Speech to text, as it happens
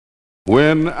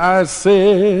When I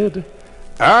said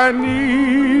I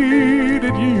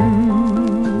needed you,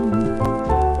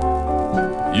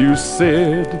 you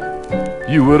said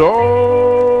you would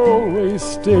always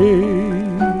stay.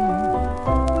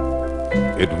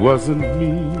 It wasn't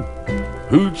me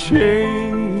who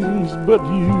changed but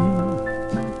you,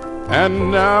 and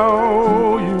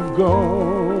now you've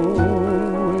gone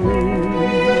away.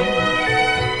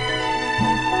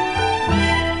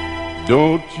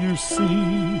 Don't you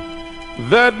see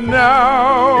that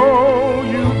now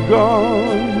you've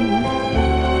gone,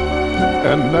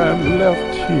 and I'm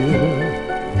left here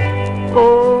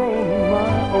on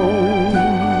my own,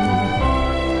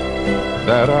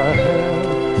 that I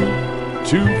have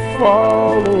to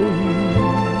follow you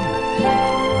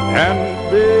and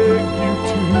beg you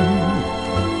to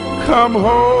come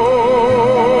home.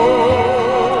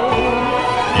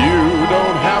 You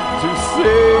don't have to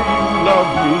say you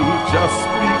love me, just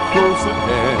be close at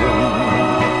hand.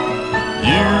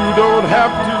 You don't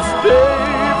have to stay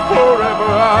forever,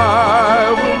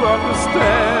 I will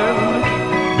understand.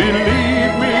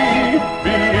 Believe me,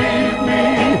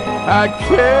 I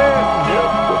can't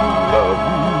help but love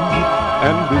you.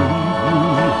 And believe me,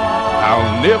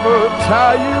 I'll never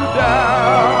tie you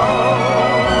down.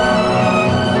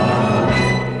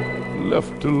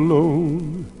 Left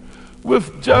alone with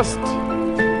just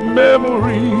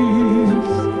memories,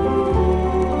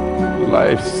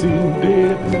 life seemed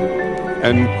dead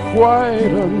and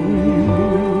quite unreal.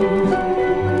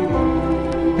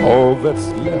 All that's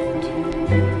left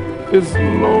is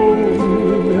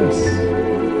loneliness.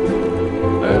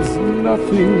 There's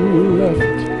nothing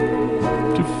left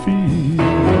to feel.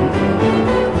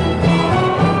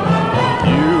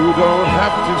 You don't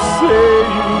have to say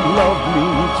you love me,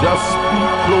 just be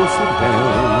close at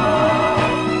hand.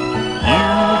 You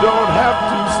don't have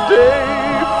to stay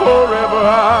forever,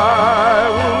 I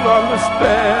will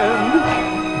understand.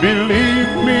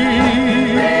 Believe me,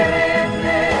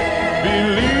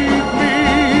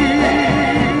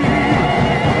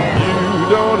 you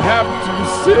don't have to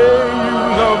say you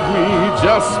love me,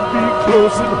 just be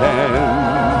close at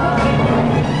hand.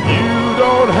 You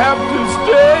don't have to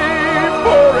stay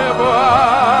forever,